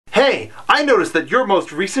Hey, I noticed that your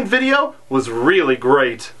most recent video was really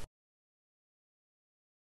great.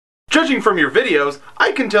 Judging from your videos,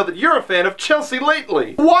 I can tell that you're a fan of Chelsey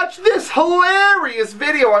lately. Watch this hilarious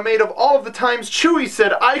video I made of all of the times Chuy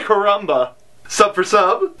said "ay caramba." Sub for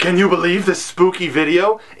sub? Can you believe this spooky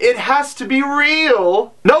video? It has to be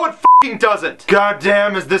real. No, it f***ing doesn't. God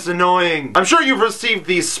damn, is this annoying. I'm sure you've received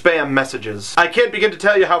these spam messages. I can't begin to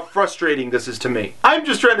tell you how frustrating this is to me. I'm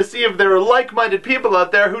just trying to see if there are like-minded people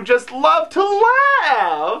out there who just love to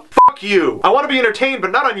laugh. Fuck you. I want to be entertained,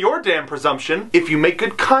 but not on your damn presumption. If you make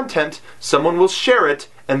good content, someone will share it,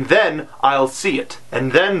 and then I'll see it.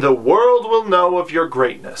 And then the world will know of your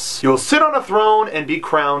greatness. You'll sit on a throne and be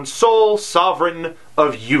crowned sole sovereign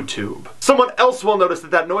of YouTube. Someone else will notice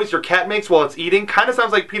that noise your cat makes while it's eating kind of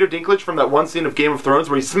sounds like Peter Dinklage from that one scene of Game of Thrones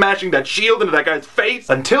where he's smashing that shield into that guy's face.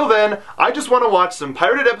 Until then, I just want to watch some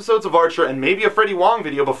pirated episodes of Archer and maybe a Freddie Wong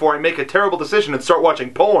video before I make a terrible decision and start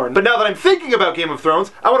watching porn. But now that I'm thinking about Game of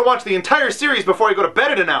Thrones, I want to watch the entire series before I go to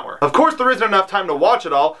bed in an hour. Of course there isn't enough time to watch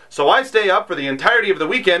it all, so I stay up for the entirety of the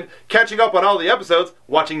weekend, catching up on all the episodes,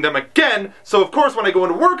 watching them again, so of course when I go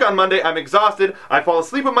into work on Monday, I'm exhausted, I fall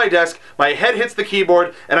asleep at my desk, my head hits the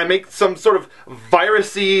keyboard, and I make some sort of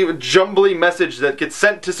virusy, jumbly message that gets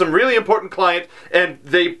sent to some really important client, and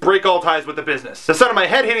they break all ties with the business. The sound of my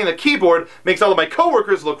head hitting the keyboard makes all of my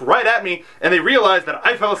coworkers look right at me, and they realize that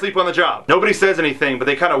I fell asleep on the job. Nobody says anything, but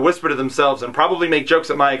they kind of whisper to themselves and probably make jokes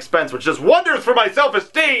at my expense, which does wonders for my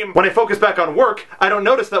self-esteem! When I focus back on work, I don't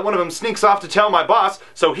notice that one of them sneaks off to tell my boss,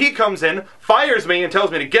 so he comes in, fires me, and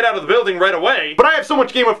tells me to get out of the building right away. But I have so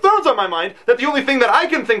much Game of Thrones on my mind that the only thing that I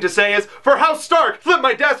can think to say is, "For House Stark, flip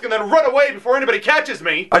my desk and then run away before anybody catches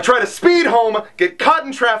me." I try to speed home, get caught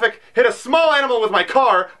in traffic, hit a small animal with my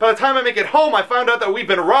car. By the time I make it home, I found out that we've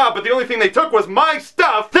been robbed, but the only thing they took was my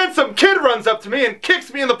stuff. Then some kid runs up to me and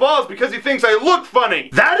kicks me in the balls because he thinks I look funny.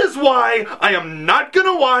 That is why I am not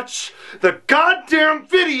gonna watch the goddamn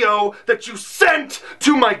video that you sent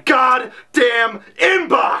to my goddamn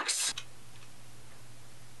inbox.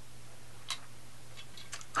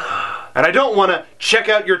 And I don't want to check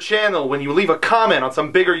out your channel when you leave a comment on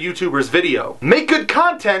some bigger YouTuber's video. Make good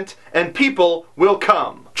content and people will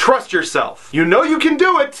come. Trust yourself. You know you can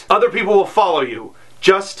do it. Other people will follow you.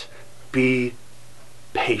 Just be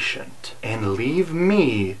patient and leave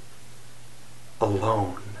me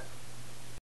alone.